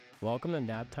Welcome to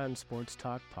Naptime Sports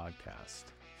Talk Podcast.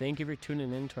 Thank you for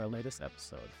tuning in to our latest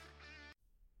episode.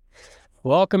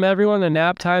 Welcome everyone to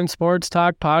Naptime Sports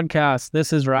Talk Podcast.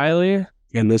 This is Riley.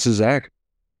 And this is Zach.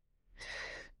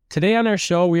 Today on our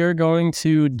show, we are going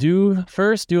to do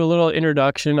a little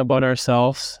introduction about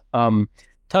ourselves,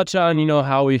 touch on,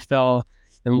 how we fell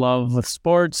in love with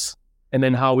sports, and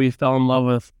then how we fell in love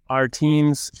with our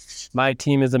teams. My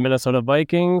team is the Minnesota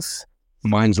Vikings.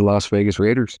 Mine's the Las Vegas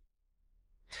Raiders.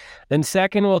 Then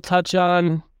second, we'll touch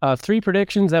on 3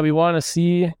 predictions that we want to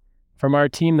see from our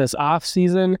team this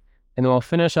offseason. And then we'll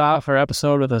finish off our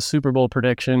episode with a Super Bowl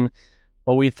prediction,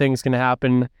 what we think is going to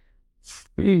happen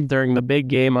during the big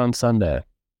game on Sunday.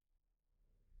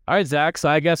 All right, Zach, so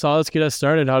I guess let's get us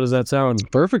started. How does that sound?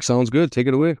 Perfect. Sounds good. Take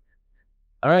it away.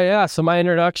 All right, yeah. So my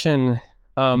introduction.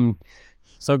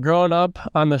 So growing up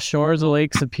on the shores of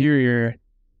Lake Superior,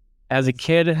 as a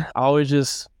kid, always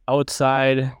just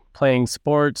outside playing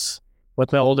sports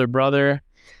with my older brother.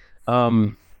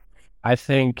 I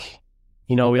think,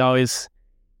 we always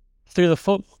threw the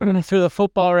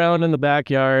football around in the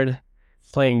backyard,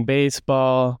 playing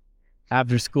baseball.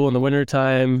 After school in the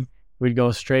wintertime, we'd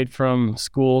go straight from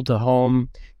school to home,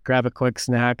 grab a quick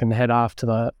snack, and head off to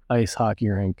the ice hockey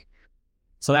rink.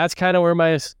 So that's kind of where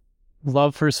my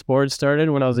love for sports started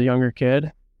when I was a younger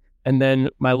kid. And then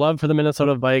my love for the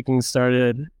Minnesota Vikings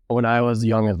started when I was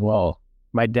young as well.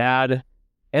 My dad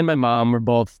and my mom were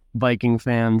both Viking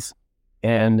fans.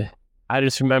 And I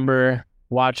just remember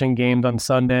watching games on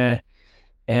Sunday.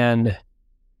 And,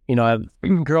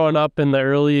 growing up in the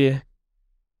early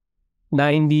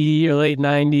 90s or late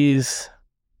 90s,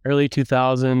 early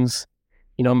 2000s,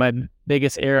 my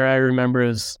biggest era I remember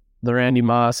is the Randy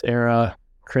Moss era,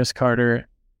 Chris Carter,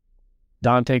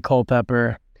 Dante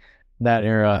Culpepper, that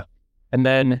era. And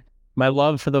then my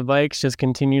love for the Vikes just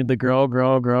continued to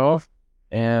grow.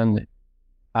 And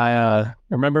I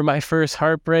remember my first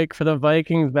heartbreak for the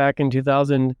Vikings back in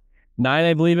 2009,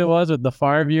 I believe it was, with the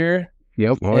Favre year.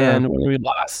 Yep. When we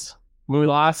lost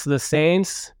to the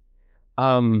Saints,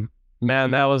 man,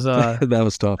 that was that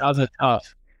was tough.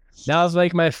 That was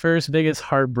like my first biggest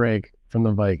heartbreak from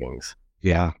the Vikings.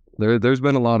 Yeah, there's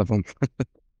been a lot of them.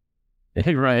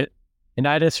 Right. And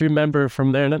I just remember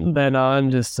from then on,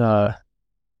 just, man,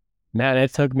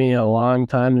 it took me a long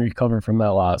time to recover from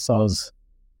that loss. So I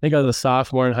think I was a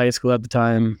sophomore in high school at the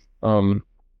time.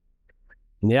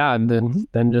 Yeah, and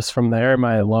then just from there,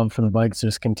 my love for the Vikes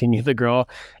just continued to grow,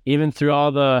 even through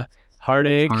all the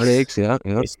heartaches. Yeah.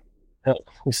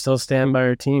 We still stand by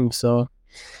our team. So,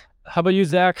 how about you,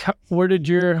 Zach? When did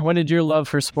your love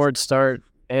for sports start,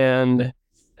 and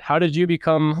how did you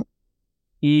become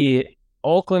the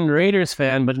Oakland Raiders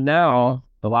fan, but now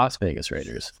the Las Vegas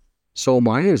Raiders? So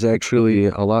mine is actually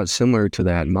a lot similar to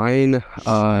that. Mine,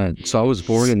 so I was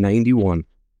born in 91,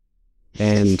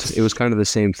 and it was kind of the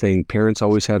same thing. Parents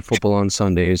always had football on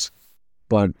Sundays,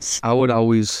 but I would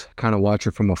always kind of watch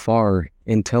it from afar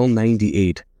until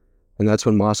 98, and that's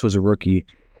when Moss was a rookie.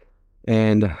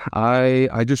 And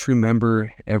I just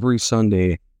remember every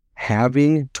Sunday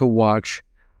having to watch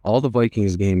all the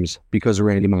Vikings games because of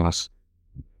Randy Moss.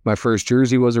 My first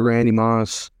jersey was a Randy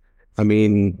Moss. I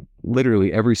mean,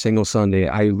 literally every single Sunday,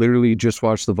 I literally just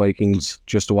watched the Vikings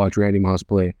just to watch Randy Moss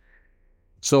play.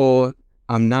 So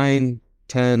I'm 9,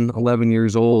 10, 11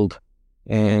 years old,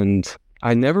 and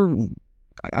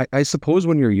I suppose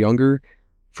when you're younger,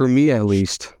 for me at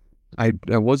least, I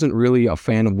wasn't really a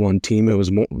fan of one team. It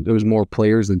was more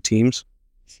players than teams.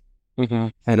 Mm-hmm.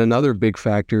 And another big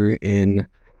factor in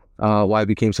why I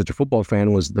became such a football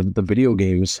fan was the video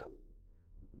games.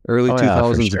 Early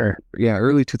 2000s, sure. Yeah,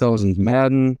 early 2000s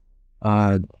Madden,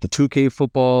 the 2K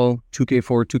football,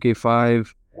 2K4,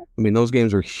 2K5. I mean, those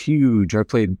games are huge. I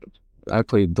played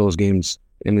those games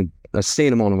in a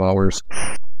insane amount of hours.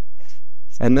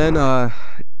 And then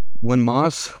when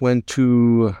Moss went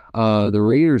to the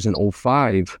Raiders in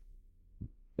 2005,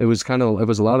 it was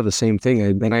a lot of the same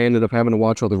thing. Then I ended up having to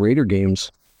watch all the Raider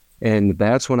games, and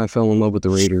that's when I fell in love with the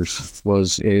Raiders.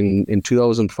 Was in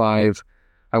 2005.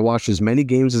 I watched as many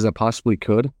games as I possibly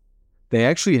could. They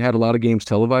actually had a lot of games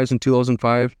televised in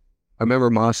 2005. I remember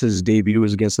Moss's debut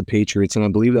was against the Patriots, and I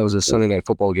believe that was a Sunday night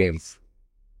football game.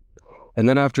 And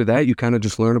then after that, you kind of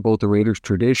just learn about the Raiders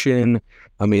tradition.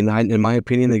 I mean, in my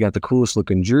opinion, they got the coolest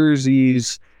looking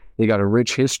jerseys. They got a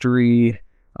rich history.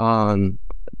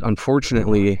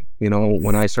 Unfortunately,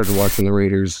 when I started watching the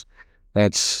Raiders,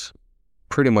 that's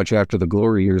pretty much after the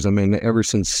glory years. I mean, ever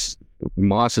since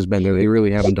Moss has been there, they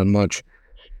really haven't done much.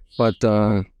 But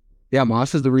yeah,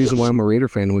 Moss is the reason why I'm a Raider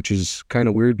fan, which is kind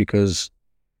of weird because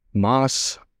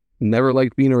Moss never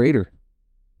liked being a Raider.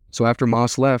 So after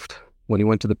Moss left, when he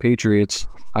went to the Patriots,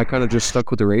 I kind of just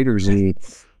stuck with the Raiders, and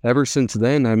ever since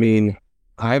then, I mean,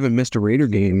 I haven't missed a Raider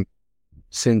game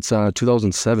since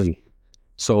 2007.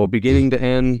 So beginning to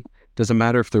end, doesn't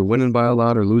matter if they're winning by a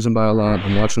lot or losing by a lot.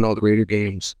 I'm watching all the Raider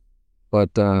games. But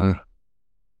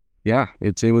yeah,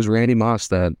 it was Randy Moss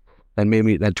that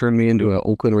turned me into an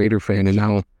Oakland Raider fan, and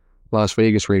now Las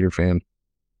Vegas Raider fan.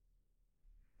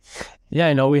 Yeah,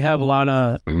 I know we have a lot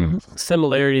of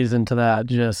similarities into that.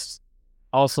 Just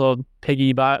also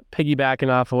piggybacking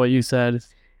off of what you said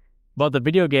about the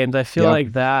video games, I feel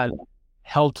like that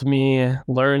helped me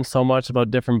learn so much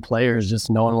about different players, just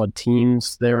knowing what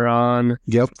teams they were on,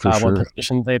 what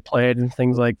positions they played, and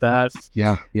things like that.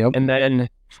 Yeah, yep. And then,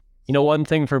 one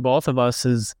thing for both of us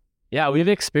is, we've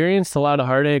experienced a lot of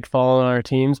heartache following our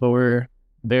teams, but we're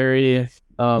very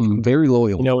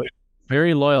loyal.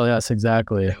 Very loyal. Yes,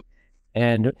 exactly.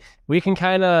 And we can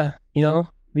kind of,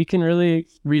 we can really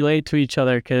relate to each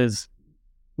other because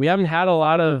we haven't had a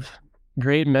lot of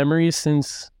great memories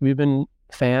since we've been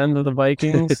fans of the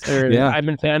Vikings. I've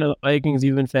been fan of the Vikings.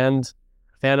 You've been fan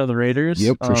of the Raiders.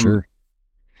 Yep, for sure.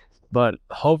 But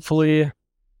hopefully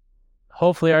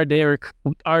our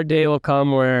day will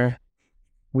come where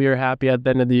we are happy at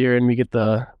the end of the year and we get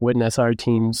to witness our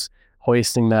teams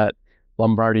hoisting that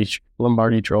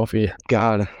Lombardi trophy.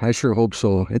 God, I sure hope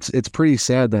so. It's pretty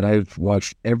sad that I've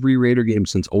watched every Raider game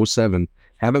since 2007,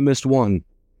 haven't missed one,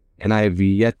 and I have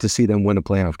yet to see them win a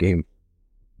playoff game.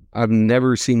 I've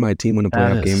never seen my team win a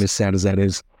playoff game, as sad as that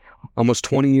is. Almost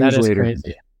 20 years later.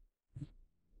 Crazy.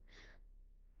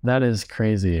 That is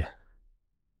crazy.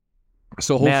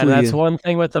 So hopefully, man, that's one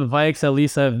thing with the Vikes. At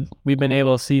least we've been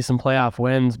able to see some playoff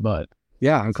wins, but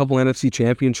yeah, a couple NFC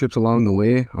championships along the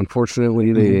way.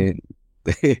 Unfortunately,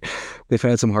 they've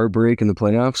had some heartbreak in the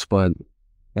playoffs, but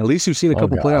at least you've seen a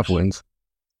couple playoff wins.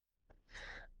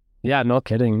 Yeah, no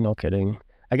kidding.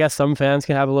 I guess some fans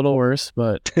can have a little worse,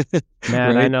 but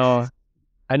man, right?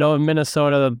 I know in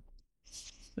Minnesota,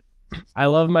 I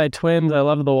love my Twins. I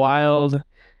love the Wild,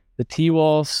 the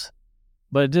T-Wolves,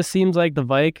 but it just seems like the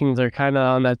Vikings are kind of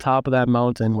on that top of that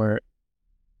mountain where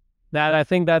I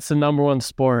think that's the number one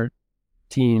sports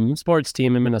team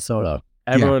in Minnesota.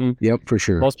 Everyone, for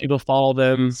sure. Most people follow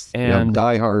them, and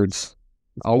diehards,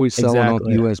 always selling out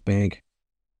the U.S. Bank.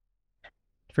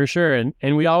 For sure,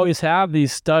 and we always have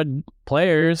these stud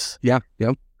players. Yep.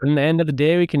 In the end of the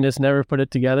day, we can just never put it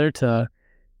together to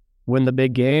win the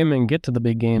big game and get to the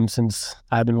big game since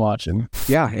I've been watching.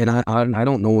 Yeah, and I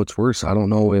don't know what's worse. I don't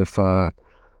know if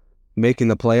making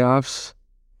the playoffs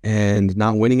and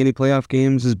not winning any playoff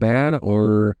games is bad,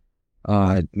 or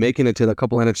making it to the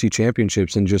couple NFC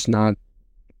championships and just not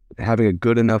having a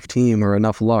good enough team or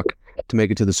enough luck to make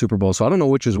it to the Super Bowl. So I don't know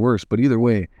which is worse, but either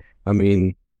way, I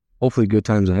mean, hopefully good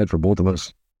times ahead for both of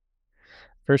us.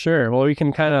 For sure. Well, we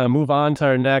can kind of move on to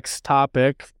our next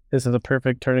topic. This is a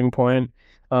perfect turning point.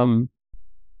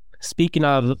 Speaking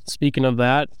of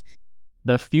that,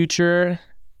 the future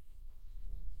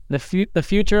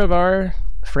of our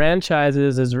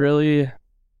franchises is really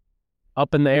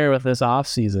up in the air with this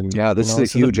offseason. Yeah, this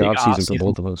is a huge offseason for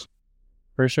both of us.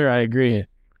 For sure, I agree.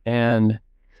 And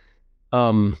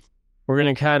we're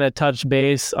going to kind of touch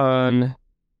base on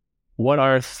what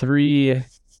our 3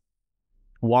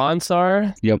 wants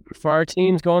are for our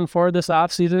teams going forward this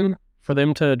offseason for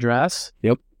them to address.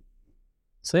 Yep.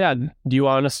 So yeah, do you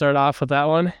want to start off with that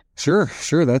one? Sure.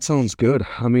 That sounds good.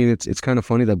 I mean, it's kind of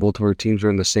funny that both of our teams are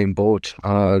in the same boat.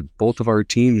 Both of our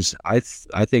teams, I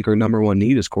think our number one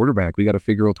need is quarterback. We got to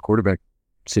figure out the quarterback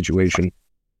situation.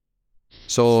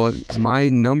 So my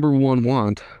number one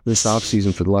want this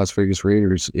offseason for the Las Vegas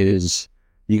Raiders is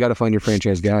you got to find your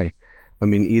franchise guy. I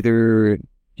mean, either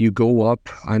you go up.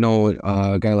 I know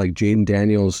a guy like Jaden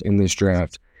Daniels in this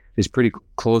draft is pretty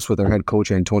close with our head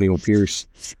coach, Antonio Pierce.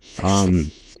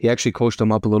 He actually coached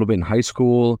him up a little bit in high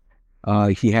school.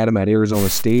 He had him at Arizona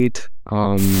State.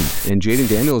 And Jaden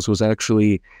Daniels was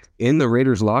actually in the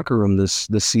Raiders locker room this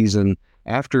season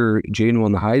after Jaden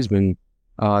won the Heisman,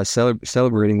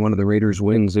 celebrating one of the Raiders'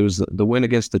 wins. It was the win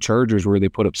against the Chargers where they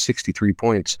put up 63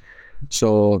 points.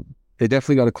 So they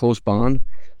definitely got a close bond.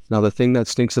 Now, the thing that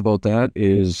stinks about that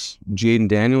is Jaden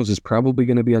Daniels is probably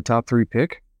going to be a top 3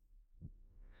 pick.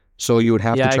 So you would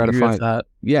have to try to find that.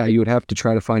 Yeah, you would have to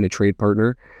try to find a trade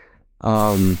partner.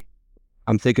 I'm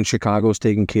thinking Chicago's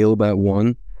taking Caleb at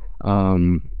 1.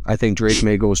 I think Drake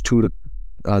May goes 2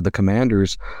 to the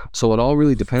Commanders. So it all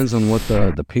really depends on what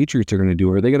the Patriots are going to do.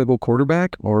 Are they going to go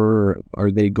quarterback, or are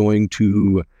they going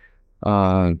to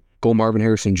go Marvin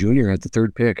Harrison Jr. at the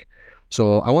 3rd pick?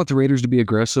 So I want the Raiders to be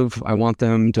aggressive. I want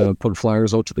them to put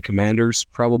flyers out to the Commanders,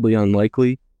 probably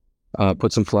unlikely.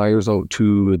 Put some flyers out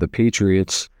to the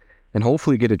Patriots, and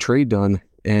hopefully get a trade done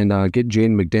and get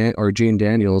Jane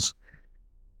Daniels.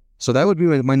 So that would be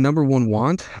my number one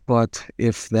want. But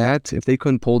if they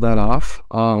couldn't pull that off,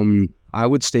 I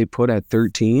would stay put at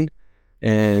 13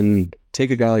 and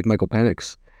take a guy like Michael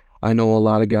Penix. I know a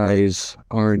lot of guys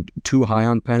aren't too high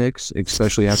on Penix,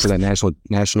 especially after that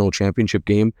national championship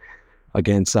game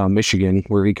against Michigan,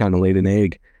 where he kind of laid an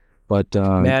egg. But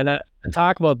Man,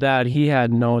 talk about that. He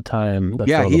had no time to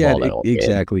yeah, throw the ball that whole game.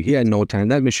 exactly. He had no time.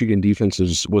 That Michigan defense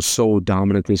was so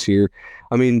dominant this year.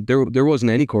 I mean, there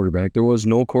wasn't any quarterback. There was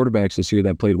no quarterbacks this year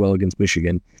that played well against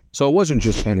Michigan. So it wasn't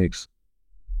just Penix.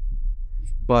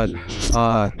 But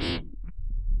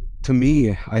to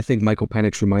me, I think Michael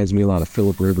Penix reminds me a lot of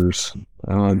Phillip Rivers.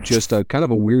 Just a kind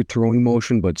of a weird throwing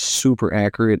motion, but super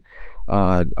accurate.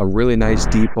 A really nice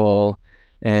deep ball.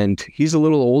 And he's a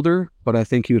little older, but I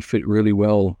think he would fit really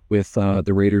well with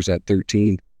the Raiders at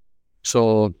 13.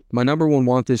 So my number one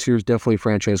want this year is definitely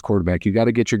franchise quarterback. You got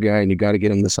to get your guy, and you got to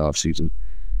get him this offseason.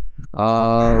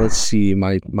 Let's see.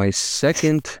 My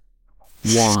second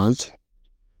want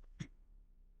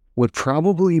would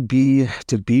probably be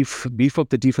to beef up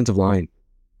the defensive line.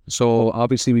 So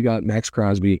obviously we got Max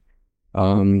Crosby.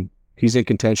 He's in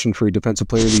contention for Defensive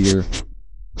Player of the Year.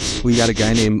 We got a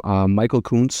guy named Michael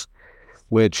Kuntz,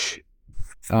 which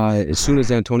as soon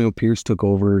as Antonio Pierce took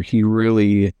over, he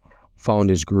really found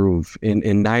his groove.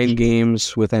 In 9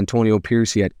 games with Antonio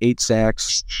Pierce, he had 8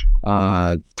 sacks,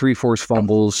 3 forced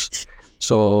fumbles.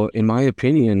 So in my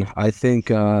opinion, I think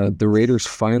the Raiders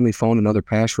finally found another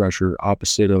pass rusher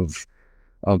opposite of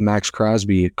Max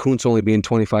Crosby. Kuntz only being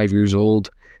 25 years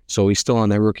old, so he's still on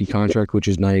that rookie contract, which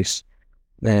is nice.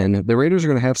 And the Raiders are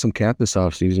going to have some cap this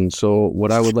offseason. So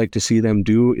what I would like to see them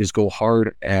do is go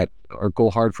hard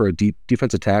for a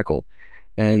defensive tackle.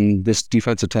 And this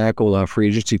defensive tackle free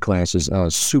agency class is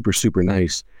super, super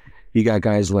nice. You got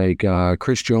guys like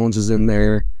Chris Jones is in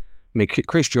there. I mean,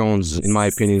 Chris Jones, in my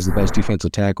opinion, is the best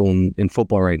defensive tackle in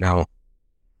football right now.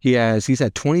 He's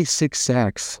had 26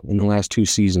 sacks in the last 2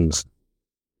 seasons.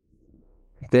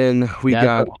 Then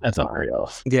that's unreal.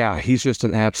 Yeah, he's just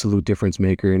an absolute difference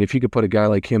maker. And if you could put a guy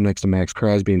like him next to Max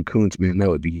Crosby and Kuntz, man, that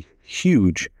would be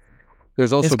huge.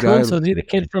 There's also guys. Was he the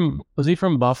kid was he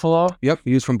from Buffalo? Yep,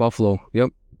 he was from Buffalo. Yep.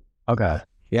 Okay.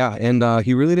 Yeah, and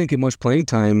he really didn't get much playing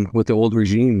time with the old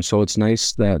regime, so it's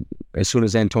nice that as soon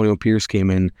as Antonio Pierce came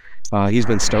in, he's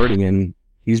been starting, and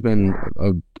he's been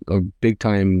a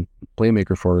big-time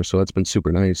playmaker for us, so that's been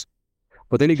super nice.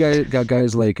 But then you got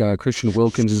guys like Christian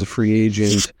Wilkins is a free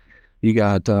agent. You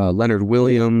got Leonard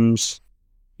Williams.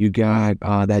 You got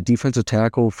that defensive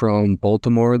tackle from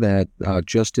Baltimore, that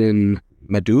Justin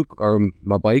Maduk or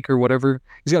Mabike or whatever.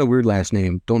 He's got a weird last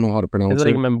name. Don't know how to pronounce it. Is it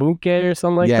like Mambuke or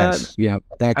something like that? Yes, yeah,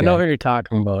 that guy. I know who you're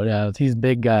talking about. Yeah, he's a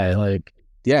big guy. Like,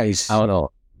 yeah, he's, I don't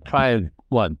know, probably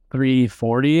what,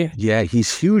 340? Yeah,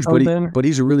 he's huge, but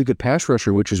he's a really good pass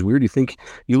rusher, which is weird.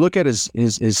 You look at his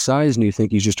size and you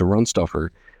think he's just a run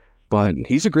stuffer, but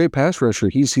he's a great pass rusher.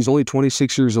 He's only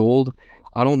 26 years old.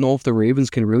 I don't know if the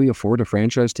Ravens can really afford to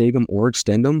franchise tag him or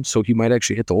extend him, so he might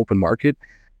actually hit the open market.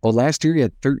 But last year he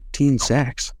had 13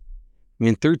 sacks. I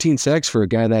mean, 13 sacks for a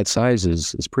guy that size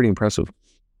is pretty impressive.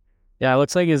 Yeah, it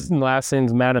looks like his last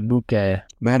name's Matabuke.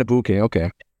 Matabuke,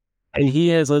 okay. And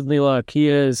he is out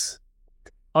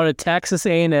of Texas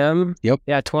A&M. Yep.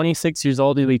 Yeah, 26 years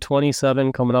old. He'll be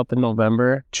 27 coming up in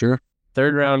November. Sure.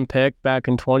 3rd round pick back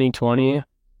in 2020.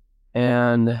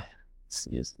 And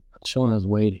he's showing his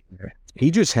weight here. He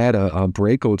just had a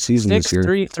breakout season this year.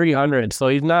 6'3", 300. So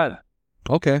he's not...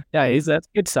 Okay. Yeah, that's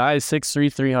good size,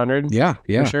 6'3", 300. Yeah.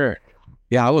 For sure.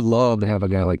 Yeah, I would love to have a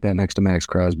guy like that next to Max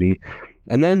Crosby.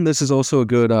 And then this is also a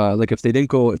good, if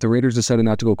the Raiders decided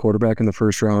not to go quarterback in the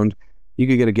 1st round, you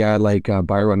could get a guy like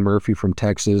Byron Murphy from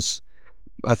Texas.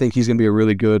 I think he's going to be a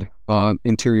really good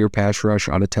interior pass rush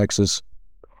out of Texas.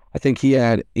 I think he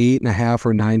had 8.5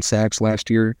 or 9 sacks last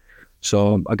year.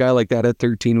 So a guy like that at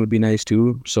 13 would be nice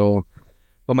too. So,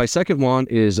 but my second one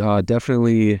is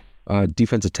definitely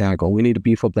defensive tackle. We need to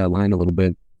beef up that line a little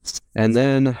bit. And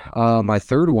then my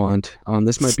third one,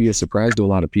 this might be a surprise to a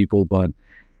lot of people, but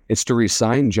it's to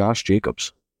resign Josh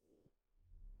Jacobs.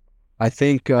 I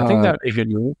think that would be a good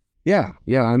move. Yeah.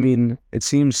 I mean, it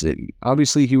seems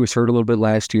obviously he was hurt a little bit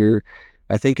last year.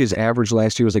 I think his average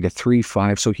last year was like a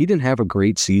 3.5, so he didn't have a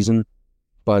great season.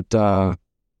 But the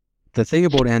thing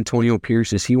about Antonio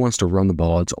Pierce is he wants to run the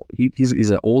ball.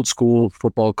 He's an old school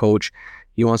football coach.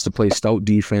 He wants to play stout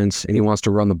defense, and he wants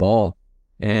to run the ball.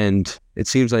 And it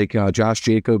seems like Josh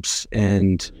Jacobs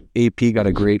and AP got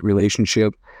a great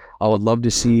relationship. I would love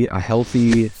to see a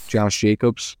healthy Josh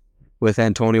Jacobs with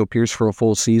Antonio Pierce for a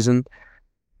full season.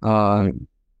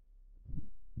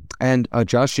 And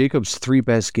Josh Jacobs' 3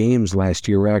 best games last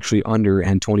year were actually under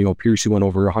Antonio Pierce. He went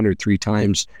over 103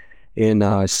 times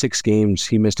in 6 games.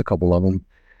 He missed a couple of them,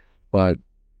 but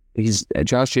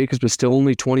Josh Jacobs is still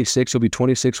only 26. He'll be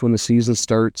 26 when the season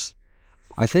starts.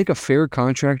 I think a fair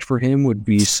contract for him would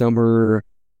be somewhere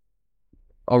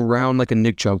around like a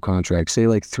Nick Chubb contract, say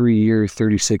like 3 years,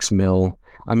 36 mil.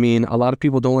 I mean, a lot of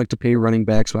people don't like to pay running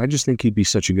backs, but I just think he'd be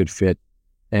such a good fit.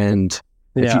 And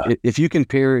if you can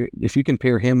pair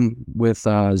him with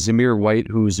Zamir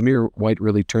White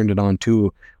really turned it on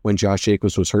too when Josh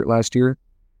Jacobs was hurt last year.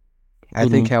 I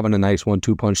think having a nice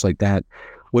 1-2 punch like that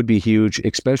would be huge,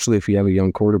 especially if you have a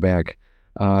young quarterback.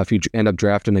 If you end up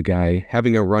drafting a guy,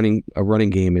 having a running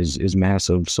game is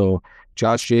massive. So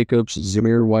Josh Jacobs,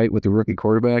 Zamir White with the rookie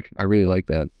quarterback, I really like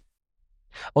that.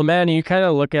 Well, man, you kind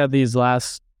of look at these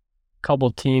last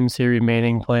couple teams here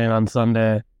remaining playing on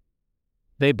Sunday.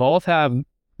 They both have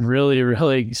really,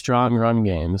 really strong run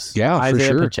games. Yeah,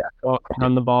 Isaiah for sure. Pacheco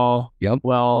on the ball. Yep.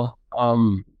 Well,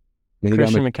 Christian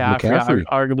McCaffrey,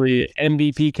 arguably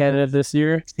MVP candidate this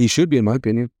year. He should be, in my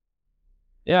opinion.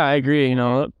 Yeah, I agree. You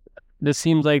know, this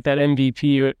seems like that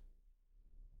MVP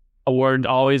award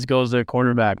always goes to a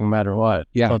quarterback no matter what.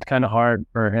 Yeah. So it's kind of hard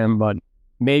for him, but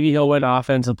maybe he'll win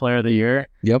Offensive Player of the Year.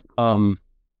 Yep.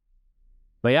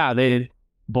 But yeah,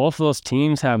 both of those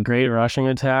teams have great rushing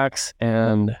attacks,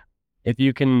 and if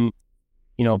you can,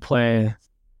 play.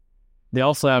 They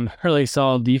also have really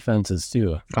solid defenses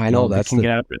too. I know they can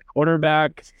get after the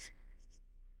quarterback.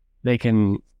 They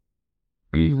do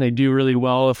really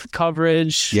well with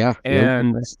coverage. Yeah.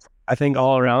 And I think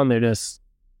all around they just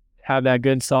have that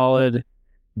good solid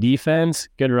defense,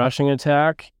 good rushing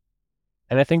attack.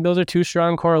 And I think those are 2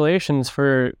 strong correlations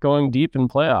for going deep in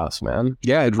playoffs, man.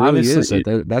 Yeah, it really is.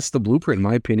 That's the blueprint, in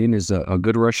my opinion, is a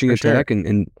good rushing attack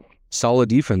and solid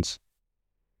defense.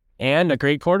 And a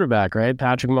great quarterback, right?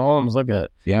 Patrick Mahomes, look at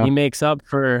it. Yeah. He makes up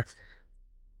for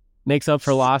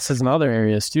losses in other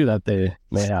areas too that they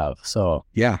may have. So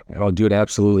yeah, I'll do it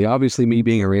absolutely. Obviously, me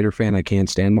being a Raider fan, I can't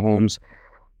stand Mahomes,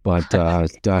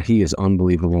 but he is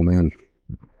unbelievable, man.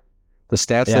 The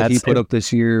stats that he put up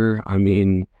this year, I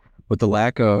mean, with the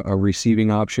lack of receiving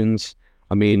options,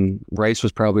 I mean, Rice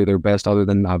was probably their best, other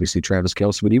than obviously Travis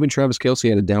Kelce. But even Travis Kelce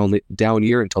had a down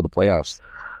year until the playoffs.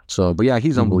 So, but yeah,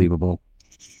 he's unbelievable.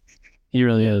 He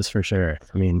really is, for sure.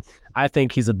 I mean, I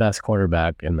think he's the best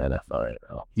quarterback in the NFL right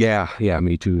now. Yeah,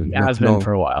 me too. He has been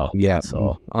for a while. Yeah,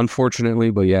 so unfortunately,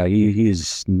 but yeah, he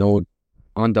is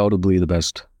undoubtedly the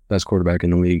best quarterback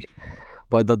in the league.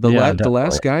 But the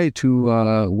last guy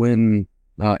to win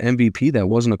MVP that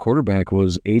wasn't a quarterback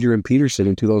was Adrian Peterson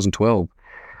in 2012.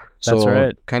 So, that's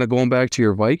right. Kind of going back to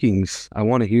your Vikings, I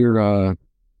want to hear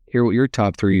what your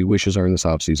top 3 wishes are in this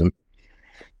offseason.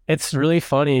 It's really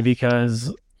funny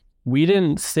because we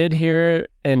didn't sit here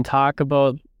and talk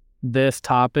about this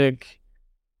topic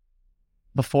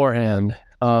beforehand.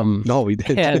 No, we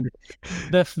didn't. And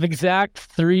the exact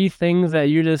 3 things that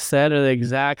you just said are the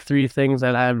exact 3 things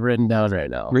that I have written down right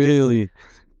now. Really?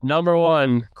 Number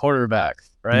 1, quarterback,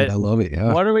 right? Dude, I love it,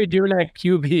 yeah. What are we doing at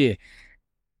QB?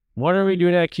 What are we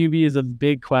doing at QB is a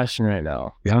big question right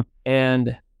now. Yeah.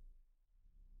 And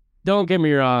don't get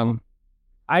me wrong,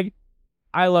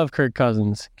 I love Kirk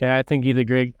Cousins. Okay, I think he's a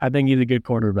good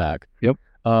quarterback. Yep.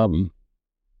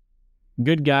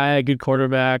 Good guy, good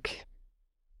quarterback.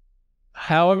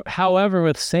 However,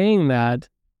 with saying that,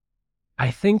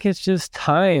 I think it's just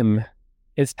time.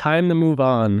 It's time to move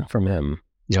on from him.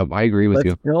 Yep, I agree with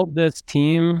you. Let's build this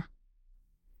team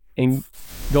and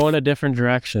go in a different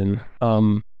direction.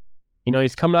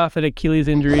 He's coming off an Achilles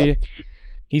injury.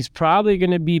 He's probably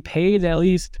going to be paid at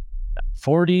least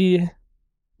 $40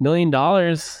 million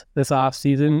this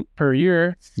offseason per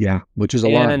year. Yeah, which is a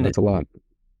lot. That's a lot.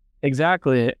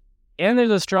 Exactly. And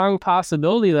there's a strong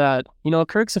possibility that,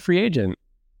 Kirk's a free agent.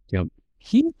 Yep.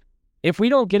 If we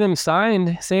don't get him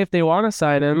signed, say if they want to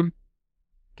sign him,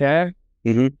 okay,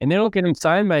 and they don't get him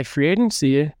signed by free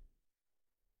agency,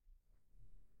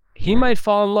 he might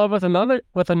fall in love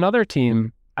with another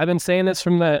team. I've been saying this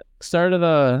from the start of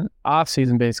the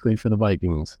offseason, basically, for the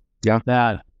Vikings. Yeah.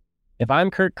 That if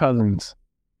I'm Kirk Cousins,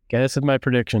 okay, this is my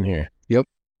prediction here. Yep.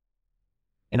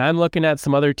 And I'm looking at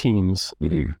some other teams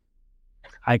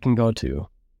I can go to.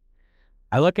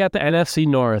 I look at the NFC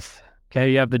North.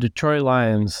 Okay, you have the Detroit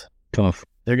Lions. Tough.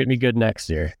 They're going to be good next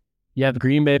year. You have the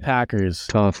Green Bay Packers.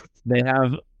 Tough. They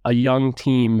have a young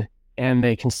team, and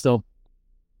they can still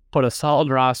put a solid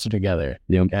roster together.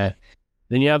 Yep. Okay.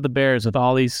 Then you have the Bears with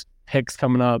all these picks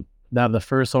coming up. They have the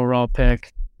first overall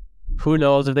pick. Who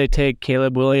knows if they take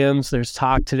Caleb Williams? There's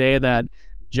talk today that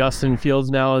Justin Fields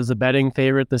now is the betting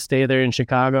favorite to stay there in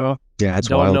Chicago. Yeah, it's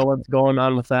Don't wild. know what's going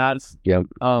on with that. Yep.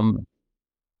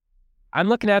 I'm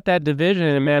looking at that division,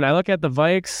 and man, I look at the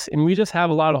Vikes, and we just have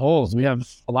a lot of holes. We have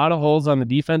a lot of holes on the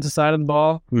defensive side of the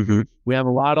ball. Mm-hmm. We have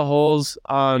a lot of holes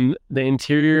on the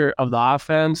interior of the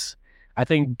offense. I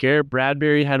think Garrett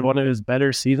Bradbury had one of his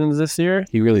better seasons this year.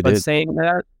 He really But did. saying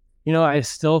that, I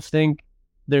still think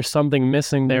there's something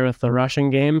missing there with the rushing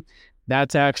game.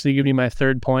 That's actually going to be my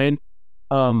third point.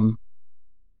 And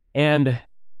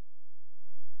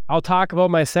I'll talk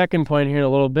about my second point here in a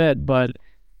little bit, but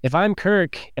if I'm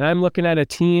Kirk and I'm looking at a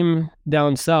team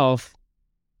down south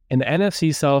in the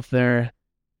NFC South there,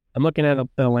 I'm looking at the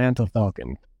Atlanta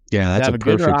Falcons. Yeah, that's a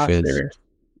perfect fit.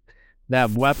 They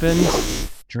have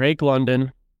weapons, Drake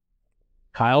London,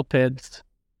 Kyle Pitts,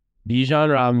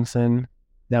 Bijan Robinson.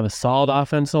 They have a solid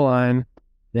offensive line.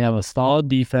 They have a solid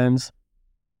defense.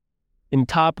 And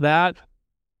top that,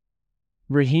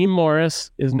 Raheem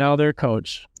Morris is now their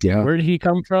coach. Yeah. Where did he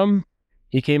come from?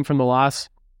 He came from the Los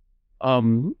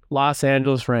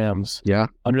Angeles Rams. Yeah.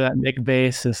 Under that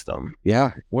McVay system.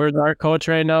 Yeah. Where's our coach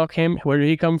right now? Where did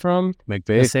he come from?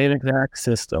 McVay. The same exact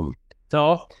system.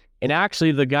 So, and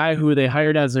actually the guy who they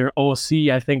hired as their OC,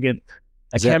 I can't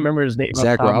remember his name.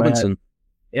 Zach Robinson.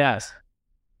 Yes.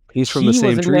 He's from the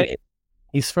same tree.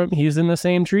 He's in the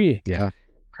same tree. Yeah.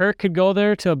 Kirk could go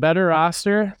there to a better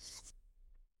roster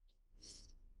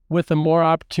with a more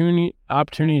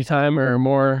opportunity time or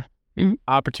more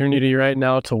opportunity right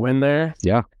now to win there.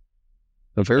 Yeah.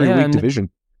 A very weak division.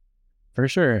 For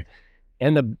sure.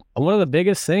 And one of the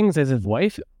biggest things is his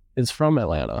wife is from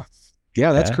Atlanta.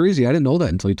 Yeah, that's crazy. I didn't know that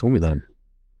until you told me that.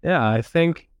 Yeah, I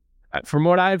think from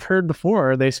what I've heard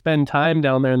before, they spend time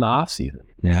down there in the offseason.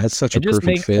 Yeah, that's such a perfect fit.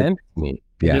 It just makes sense to me.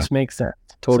 It just makes sense.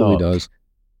 Totally does.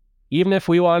 Even if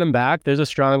we want him back, there's a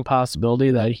strong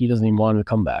possibility that he doesn't even want to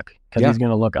come back because he's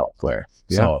going to look elsewhere.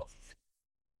 Yeah. So,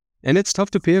 and it's tough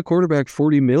to pay a quarterback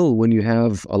 $40 million when you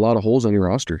have a lot of holes on your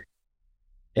roster.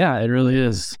 Yeah, it really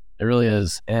is. It really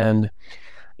is. And,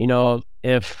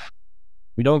 if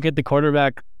we don't get the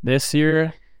quarterback this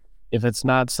year, if it's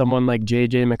not someone like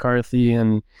J.J. McCarthy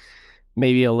and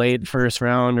maybe a late first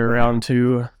round or round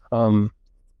two,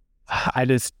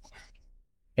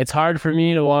 it's hard for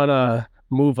me to want to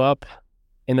move up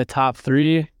in the top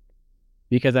three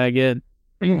because I'm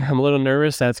a little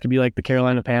nervous that's going to be like the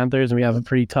Carolina Panthers and we have a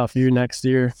pretty tough year next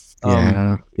year.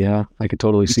 Yeah, I could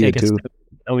totally see it too.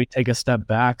 And we take a step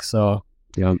back. So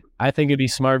I think it'd be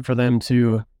smart for them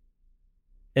to,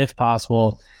 if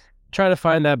possible, try to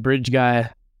find that bridge guy.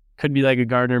 Could be like a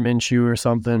Gardner Minshew or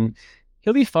something.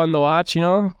 He'll be fun to watch,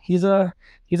 He's a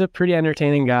pretty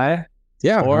entertaining guy.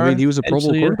 Yeah, he was a Pro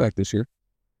Bowl quarterback this year.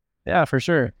 Yeah, for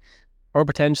sure. Or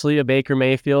potentially a Baker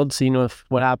Mayfield, seeing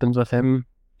what happens with him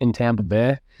in Tampa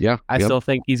Bay. Yeah. I still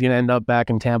think he's going to end up back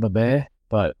in Tampa Bay.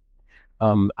 But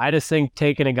I just think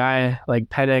taking a guy like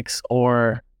Penix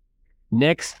or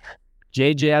Nix,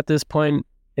 JJ at this point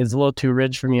is a little too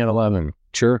rich for me at 11.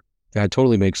 Sure. That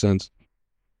totally makes sense.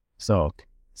 So,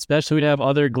 especially we have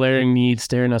other glaring needs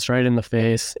staring us right in the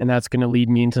face. And that's going to lead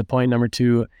me into point number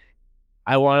 2.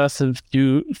 I want us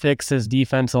to fix this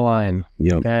defensive line.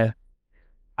 Yep. Okay.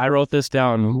 I wrote this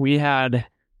down. We were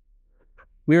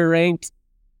ranked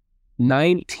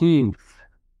 19th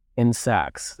in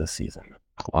sacks this season.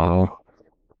 Wow.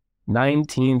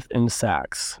 19th in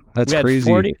sacks. That's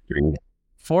crazy.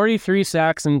 43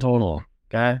 sacks in total.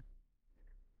 Okay.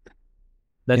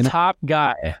 The top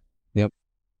guy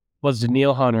was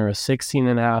Danielle Hunter with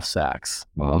 16.5 sacks.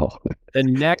 Wow. The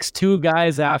next two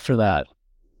guys after that,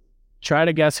 try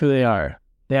to guess who they are.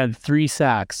 They had 3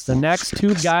 sacks. The next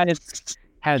two guys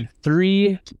had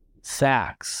 3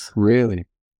 sacks. Really?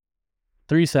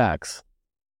 3 sacks.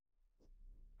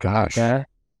 Gosh. Okay.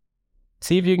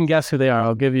 See if you can guess who they are.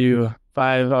 I'll give you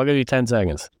 10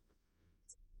 seconds.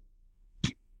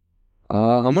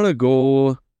 I'm gonna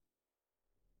go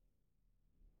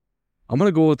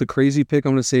with the crazy pick.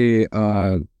 I'm gonna say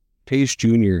Pace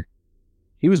Jr.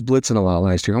 He was blitzing a lot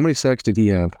last year. How many sacks did he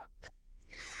have?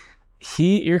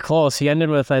 You're close. He ended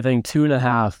with, I think,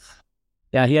 2.5.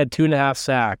 Yeah, he had 2.5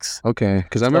 sacks. Okay,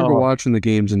 because I remember watching the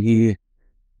games and he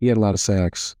had a lot of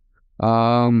sacks.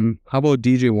 How about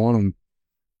DJ Wanham?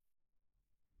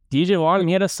 DJ Wanham,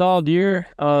 he had a solid year.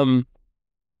 Let's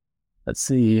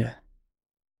see.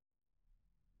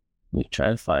 Let me try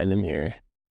to find him here.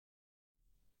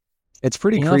 It's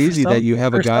pretty crazy that you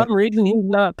have a guy. For some reason, he's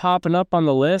not popping up on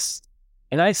the list.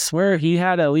 And I swear he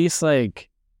had at least I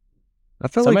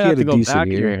felt like he had a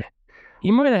decent year.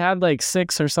 He might have had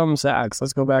 6 or some sacks.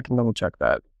 Let's go back and double check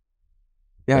that.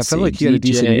 Yeah, I felt like he had a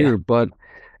decent year, but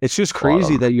it's just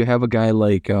crazy that you have a guy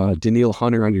like Danielle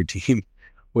Hunter on your team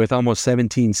with almost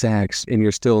 17 sacks, and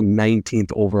you're still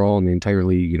 19th overall in the entire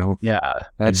league, Yeah,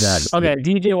 That's exactly. Okay,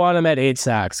 DJ Waddam at 8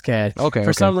 sacks. Okay.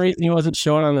 For some reason, he wasn't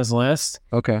showing on this list.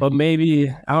 Okay. But maybe,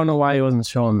 I don't know why he wasn't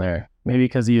showing there. Maybe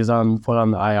because he was put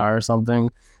on the IR or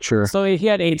something. Sure. So he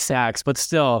had 8 sacks, but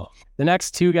still, the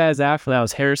next 2 guys after that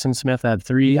was Harrison Smith at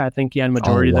 3. I think he had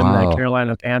majority of them in that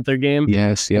Carolina Panther game.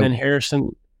 Yes, yep. And then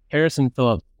Harrison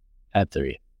Phillips at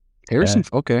 3.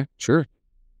 Okay, sure.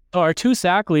 So our 2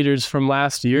 sack leaders from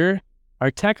last year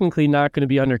are technically not going to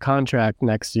be under contract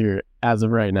next year as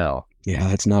of right now. Yeah,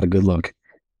 that's not a good look.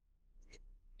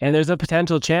 And there's a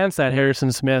potential chance that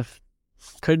Harrison Smith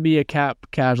could be a cap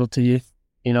casualty.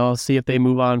 See if they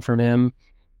move on from him.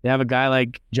 They have a guy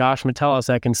like Josh Metellus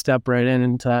that can step right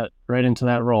into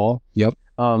that role. Yep.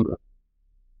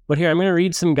 But here, I'm going to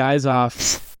read some guys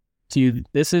off to you.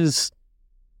 This is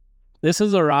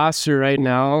a roster right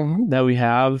now that we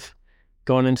have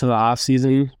going into the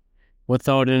offseason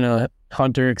without a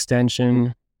Hunter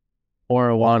extension or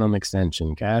a Wanham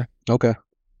extension, okay? Okay.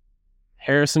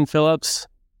 Harrison Phillips,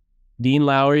 Dean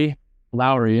Lowry,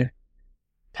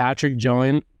 Patrick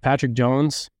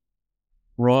Jones,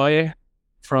 Roy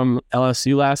from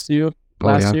LSU last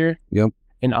year, yep,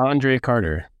 and Andre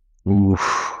Carter.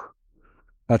 Oof.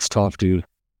 That's tough, dude.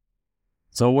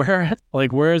 So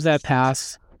where is that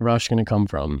pass rush going to come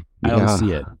from? I don't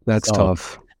see it. That's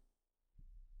tough.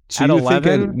 So at you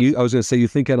 11, think I was going to say, you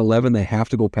think at 11 they have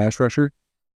to go pass rusher?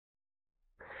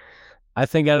 I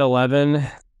think at 11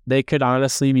 they could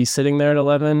honestly be sitting there at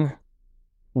 11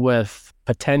 with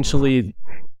potentially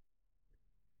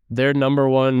their number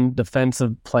 1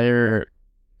 defensive player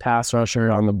pass rusher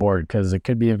on the board, because it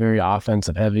could be a very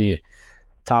offensive heavy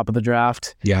top of the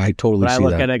draft. Yeah, I totally see that. I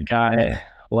look at a guy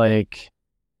like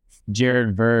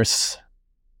Jared Verse,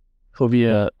 who'll be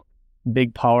a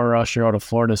big power rusher out of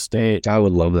Florida State. I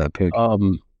would love that pick.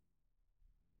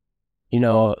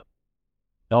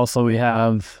 Also we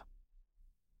have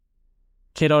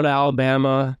kid out of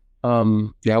Alabama. I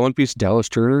wouldn't be Dallas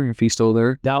Turner if he's still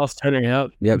there. Dallas Turner,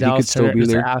 yep. Yep, he could still be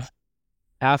there.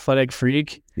 Athletic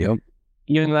freak. Yep.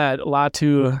 Even that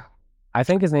Latu, I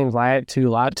think his name's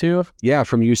Latu. Yeah,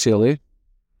 from UCLA.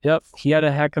 Yep, he had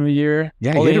a heck of a year.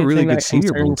 Yeah, he had a really good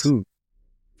Senior Bowl too.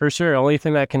 For sure. Only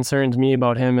thing that concerns me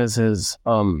about him is his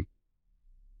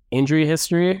injury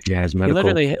history. Yeah, his medical. He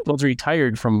literally was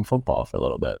retired from football for a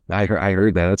little bit. I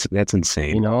heard that. That's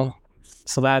insane.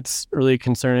 So that's really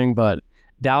concerning. But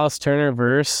Dallas Turner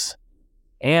verse,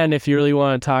 and if you really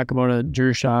want to talk about a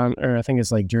Jershawn, or I think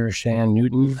it's like Jershawn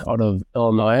Newton out of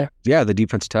Illinois. Yeah, the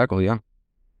defensive tackle, yeah.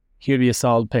 He would be a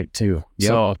solid pick too. Yep.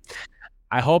 So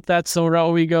I hope that's the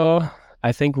route we go.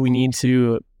 I think we need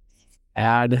to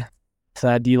add to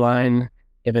that D-line,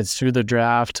 if it's through the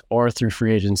draft or through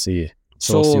free agency.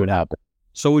 So we'll see what happens.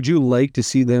 So would you like to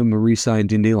see them re-sign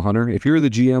Daniil Hunter? If you're the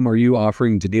GM, are you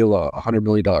offering Daniil a $100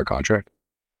 million contract?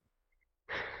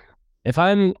 If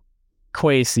I'm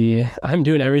Kwesi, I'm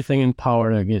doing everything in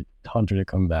power to get Hunter to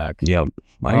come back. Yeah,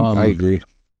 I agree.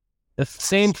 The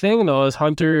same thing, though, is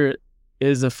Hunter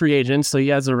is a free agent, so he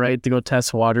has a right to go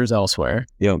test waters elsewhere.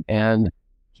 Yeah. And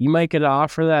he might get an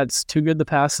offer that's too good to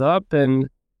pass up, and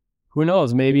who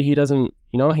knows, maybe he doesn't,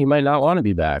 he might not want to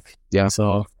be back. Yeah.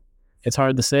 So it's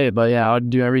hard to say, but yeah, I would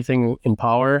do everything in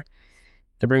power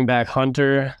to bring back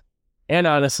Hunter, and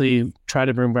honestly try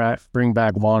to bring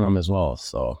back Wanham as well.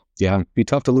 So yeah, it'd be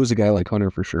tough to lose a guy like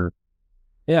Hunter for sure.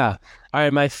 Yeah. All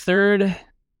right, my third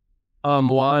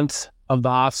want of the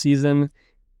offseason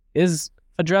is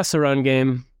address the run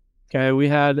game. Okay, we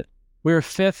were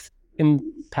 5th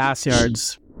in pass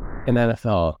yards in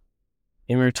NFL,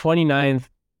 and we were 29th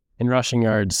in rushing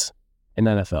yards in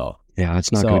NFL. Yeah,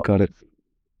 that's not going to cut it.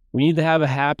 We need to have a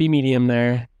happy medium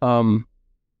there.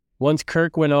 Once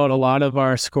Kirk went out, a lot of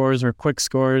our scores were quick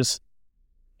scores,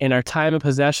 and our time of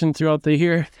possession throughout the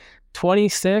year,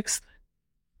 26th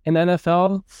in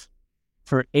NFL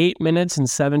for 8 minutes and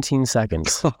 17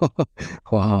 seconds.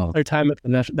 Wow. Our time of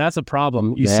possession. That's a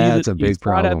problem. That's a big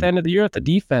problem. At the end of the year, at the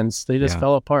defense, they just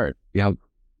fell apart. Yep.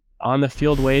 On the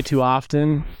field way too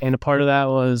often, and a part of that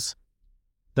was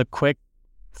the quick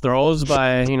throws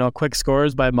by, quick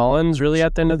scores by Mullins really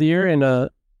at the end of the year, and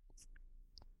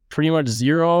pretty much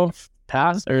zero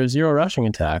pass or zero rushing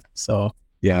attack. So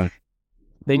yeah,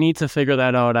 they need to figure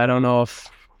that out. I don't know if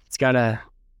it's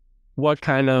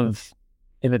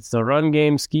if it's the run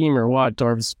game scheme or what,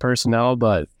 or if it's personnel,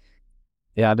 but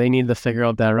yeah, they need to figure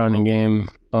out that running game.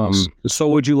 So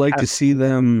would you like to see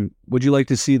them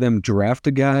draft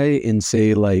a guy in,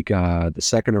 say, like the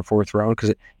 2nd or 4th round?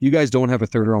 Because you guys don't have a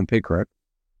 3rd round pick, correct?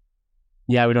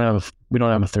 Yeah, we don't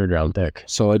have a third round pick.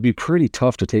 So it'd be pretty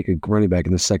tough to take a running back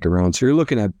in the second round. So you're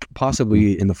looking at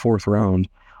possibly in the fourth round.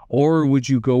 Or would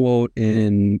you go out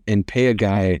and pay a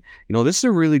guy? This is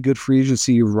a really good free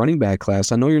agency running back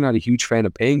class. I know you're not a huge fan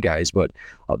of paying guys, but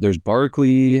there's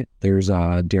Barkley, there's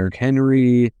Derrick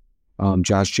Henry,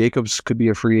 Josh Jacobs could be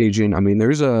a free agent. I mean,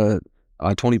 there's a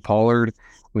Tony Pollard.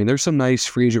 I mean, there's some nice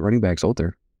free agent running backs out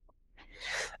there.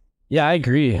 Yeah, I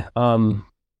agree.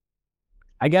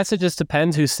 I guess it just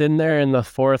depends who's sitting there in the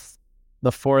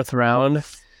fourth round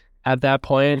at that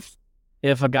point.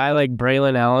 If a guy like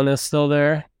Braylon Allen is still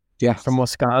there, from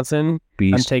Wisconsin,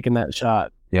 beast. I'm taking that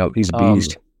shot. Yep, he's a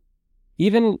beast.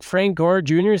 Even Frank Gore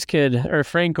Jr.'s kid, or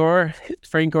Frank Gore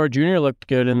Jr. looked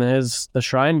good in the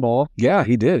Shrine Bowl. Yeah,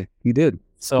 he did.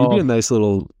 So he'd be a nice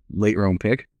little late round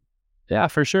pick. Yeah,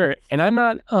 for sure. And I'm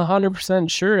not 100%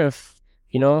 sure if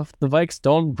the Vikes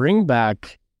don't bring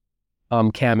back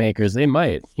Cam Akers. They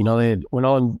might. They went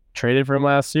on and traded for him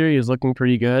last year. He was looking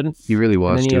pretty good. He really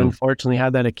was, and then he unfortunately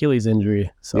had that Achilles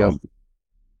injury. So. Yep.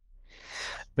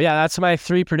 But yeah, that's my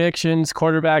 3 predictions.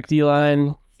 Quarterback,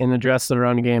 D-line, and the rest of the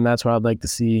run game. That's what I'd like to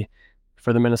see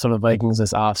for the Minnesota Vikings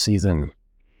this offseason.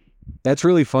 That's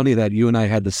really funny that you and I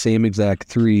had the same exact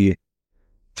three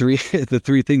the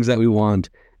 3 things that we want,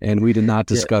 and we did not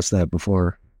discuss that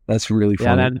before. That's really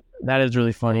funny. Yeah, that is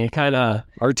really funny. It kind of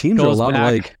our teams are a lot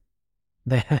alike.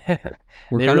 We're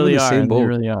kind of in the same boat. They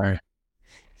really are.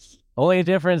 Only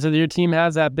difference is your team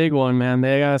has that big one, man.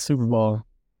 They got a Super Bowl.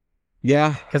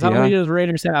 Yeah. Because how many does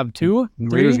Raiders have? 2?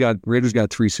 3? Raiders got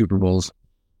 3 Super Bowls.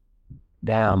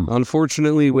 Damn.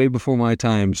 Unfortunately, way before my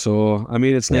time. So, I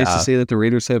mean, it's nice to say that the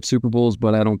Raiders have Super Bowls,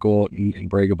 but I don't go out and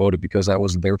brag about it because I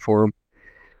wasn't there for them.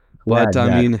 But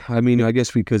yeah, I mean, I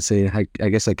guess we could say, I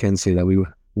guess I can say that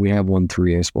we have won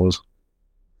 3, I suppose.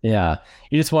 Yeah.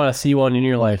 You just want to see one in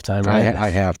your lifetime, right? I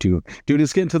have to. Dude,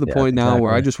 it's getting to the point now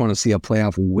where I just want to see a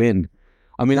playoff win.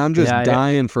 I mean, I'm just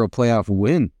dying for a playoff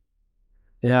win.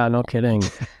 Yeah, no kidding.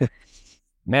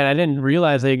 Man, I didn't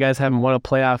realize that you guys haven't won a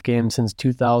playoff game since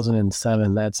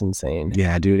 2007. That's insane.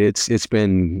 Yeah, dude, it's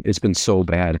been so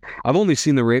bad. I've only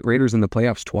seen the Raiders in the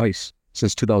playoffs twice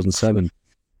since 2007,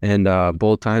 and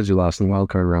both times we lost in the wild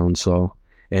card round. So,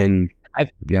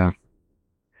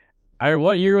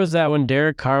 what year was that when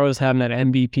Derek Carr was having that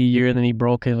MVP year and then he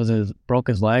broke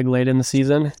his leg late in the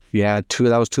season? Yeah,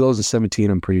 that was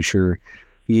 2017. I'm pretty sure.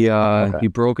 He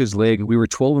broke his leg. We were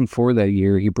 12-4 that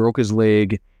year. He broke his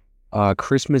leg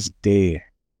Christmas Day. It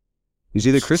was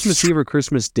either Christmas Eve or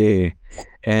Christmas Day,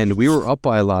 and we were up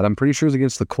by a lot. I'm pretty sure it was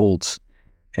against the Colts.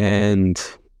 And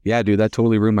yeah, dude, that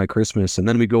totally ruined my Christmas. And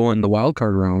then we go in the wild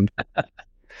card round.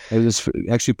 It was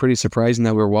actually pretty surprising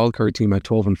that we were a wild card team at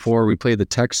 12-4. We played the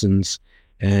Texans,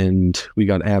 and we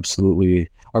got absolutely.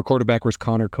 Our quarterback was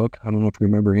Connor Cook. I don't know if you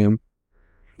remember him.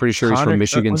 Pretty sure he's from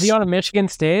Michigan. Was he on a Michigan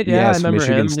State? Yeah, I remember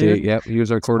Michigan him, State. Dude. Yep, he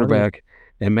was our quarterback.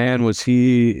 And man, was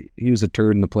he was a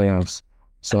turd in the playoffs.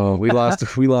 So we lost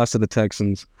to the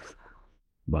Texans.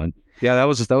 But yeah, that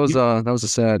was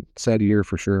a sad year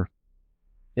for sure.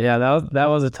 Yeah, that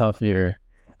was a tough year.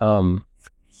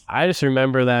 I just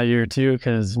remember that year too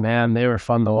because man, they were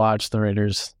fun to watch, the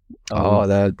Raiders.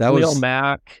 That was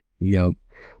Mack. Yep.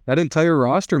 That entire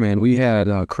roster, man. We had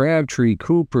Crabtree,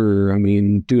 Cooper. I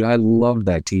mean, dude, I loved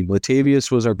that team. Latavius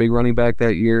was our big running back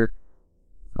that year.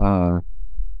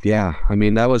 Yeah, I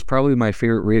mean, that was probably my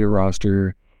favorite Raider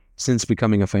roster since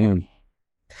becoming a fan.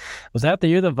 Was that the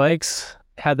year the Vikes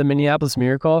had the Minneapolis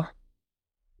Miracle?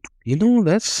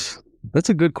 That's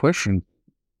a good question.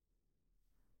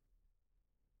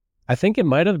 I think it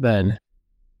might have been. Let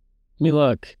me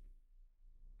look.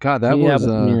 God, that was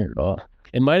Miracle.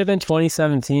 It might have been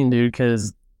 2017, dude,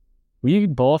 because we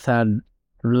both had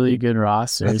really good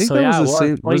rosters. I think that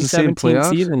was the same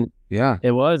playoffs? season. Yeah.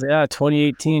 It was,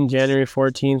 2018, January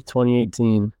 14th,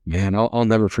 2018. Man, I'll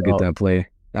never forget that play.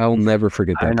 I'll never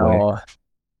forget that play.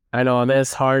 I know, and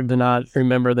it's hard to not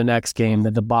remember the next game,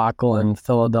 the debacle in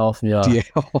Philadelphia. Yeah,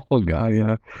 oh God,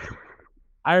 yeah.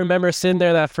 I remember sitting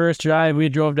there that first drive, we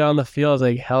drove down the field, I was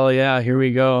like, hell yeah, here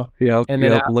we go. Yeah, and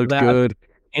then looked good.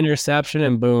 Interception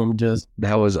and boom, just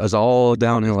that was all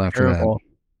downhill after terrible.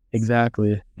 That.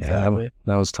 Exactly. That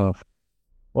was tough.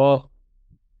 Well,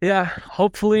 yeah,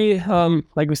 hopefully,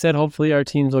 like we said, hopefully our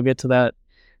teams will get to that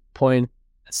point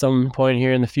at some point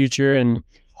here in the future and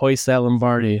hoist that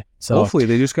Lombardi. So hopefully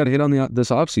they just got to hit on this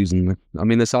offseason. I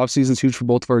mean, this offseason is huge for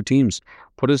both of our teams.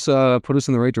 Put us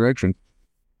in the right direction.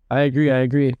 I agree.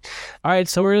 All right,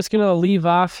 so we're just going to leave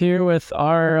off here with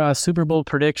our Super Bowl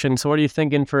prediction. So what are you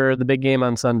thinking for the big game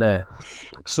on Sunday?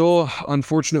 So,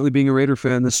 unfortunately, being a Raider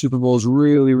fan, the Super Bowl is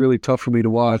really, really tough for me to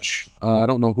watch. I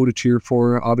don't know who to cheer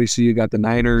for. Obviously, you got the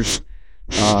Niners.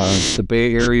 the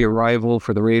Bay Area rival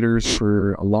for the Raiders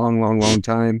for a long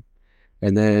time.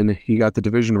 And then you got the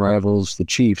division rivals, the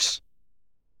Chiefs.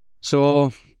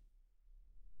 So,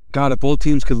 God, if both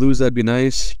teams could lose, that'd be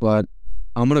nice. But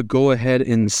I'm going to go ahead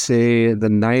and say the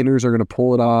Niners are going to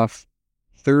pull it off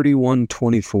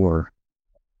 31-24.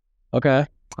 Okay.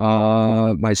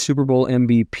 My Super Bowl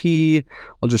MVP,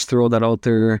 I'll just throw that out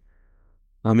there.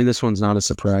 I mean, this one's not a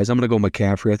surprise. I'm going to go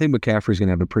McCaffrey. I think McCaffrey's going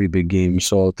to have a pretty big game.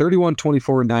 So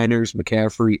 31-24 Niners,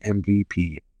 McCaffrey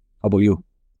MVP. How about you?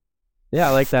 Yeah,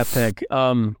 I like that pick.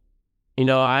 I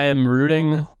am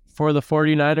rooting for the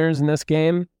 49ers in this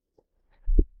game.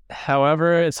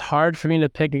 However, it's hard for me to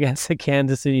pick against the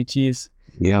Kansas City Chiefs.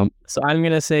 Yeah. So I'm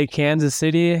going to say Kansas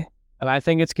City, and I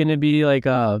think it's going to be like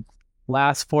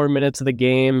last 4 minutes of the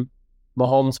game.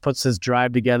 Mahomes puts his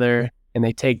drive together, and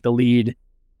they take the lead.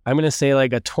 I'm going to say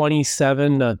like a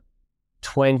 27-24.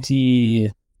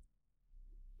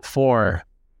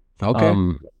 Okay.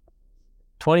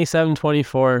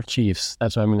 27-24 Chiefs.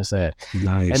 That's what I'm going to say.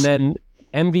 Nice. And then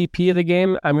MVP of the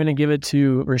game, I'm going to give it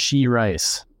to Rashee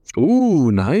Rice.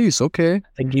 Ooh, nice. Okay. I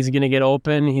think he's going to get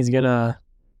open. He's going to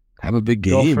have a big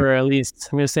go game. for I'm going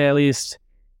to say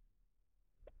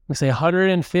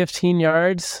 115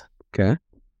 yards. Okay.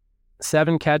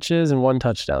 7 catches and 1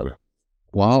 touchdown.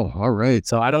 Wow. All right.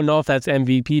 So I don't know if that's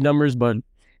MVP numbers, but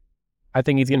I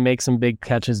think he's going to make some big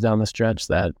catches down the stretch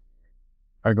that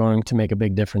are going to make a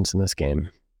big difference in this game.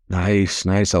 Nice.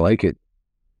 I like it.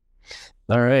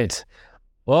 All right.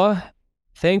 Well,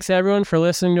 thanks everyone for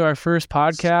listening to our first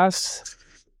podcast,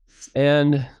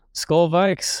 and Skol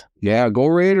Vikes. Yeah, go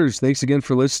Raiders. Thanks again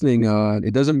for listening.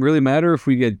 It doesn't really matter if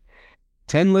we get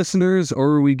 10 listeners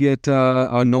or we get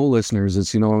no listeners.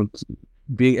 It's,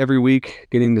 being every week,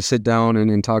 getting to sit down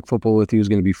and talk football with you is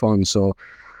going to be fun. So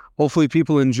hopefully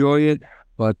people enjoy it.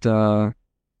 But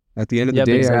at the end of the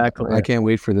day, exactly. I can't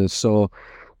wait for this. So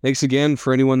thanks again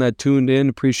for anyone that tuned in.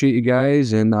 Appreciate you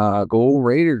guys, and go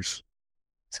Raiders.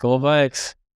 Skol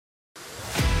Vikes.